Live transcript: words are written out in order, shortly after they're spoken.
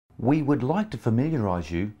We would like to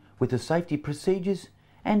familiarise you with the safety procedures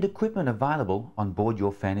and equipment available on board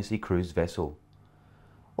your Fantasea cruise vessel.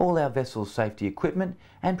 All our vessel's safety equipment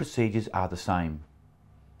and procedures are the same.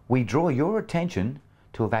 We draw your attention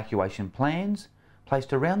to evacuation plans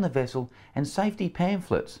placed around the vessel and safety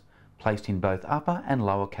pamphlets placed in both upper and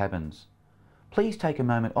lower cabins. Please take a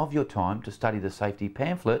moment of your time to study the safety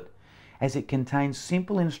pamphlet, as it contains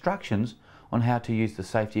simple instructions on how to use the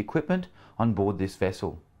safety equipment on board this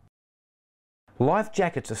vessel. Life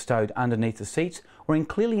jackets are stowed underneath the seats or in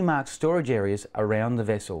clearly marked storage areas around the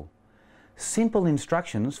vessel. Simple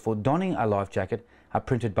instructions for donning a life jacket are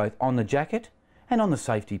printed both on the jacket and on the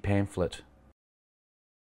safety pamphlet.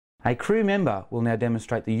 A crew member will now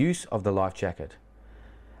demonstrate the use of the life jacket.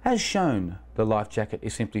 As shown, the life jacket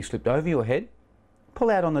is simply slipped over your head, pull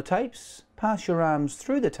out on the tapes, pass your arms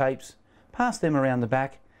through the tapes, pass them around the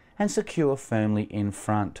back and secure firmly in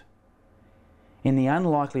front. In the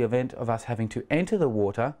unlikely event of us having to enter the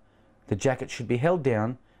water, the jacket should be held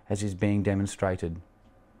down as is being demonstrated.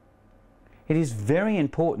 It is very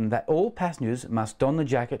important that all passengers must don the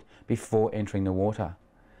jacket before entering the water.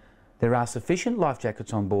 There are sufficient life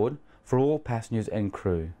jackets on board for all passengers and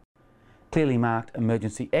crew. Clearly marked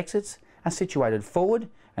emergency exits are situated forward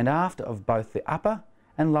and aft of both the upper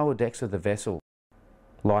and lower decks of the vessel.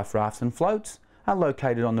 Life rafts and floats are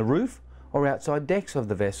located on the roof or outside decks of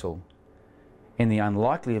the vessel. In the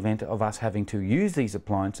unlikely event of us having to use these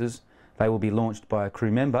appliances, they will be launched by a crew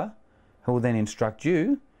member who will then instruct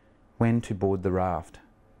you when to board the raft.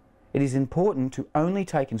 It is important to only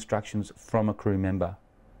take instructions from a crew member.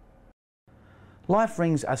 Life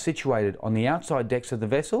rings are situated on the outside decks of the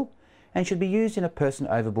vessel and should be used in a person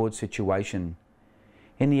overboard situation.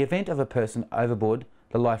 In the event of a person overboard,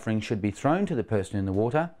 the life ring should be thrown to the person in the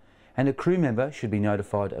water and a crew member should be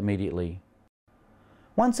notified immediately.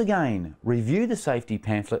 Once again, review the safety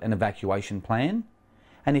pamphlet and evacuation plan,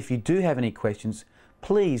 and if you do have any questions,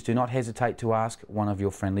 please do not hesitate to ask one of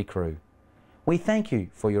your friendly crew. We thank you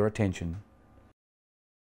for your attention.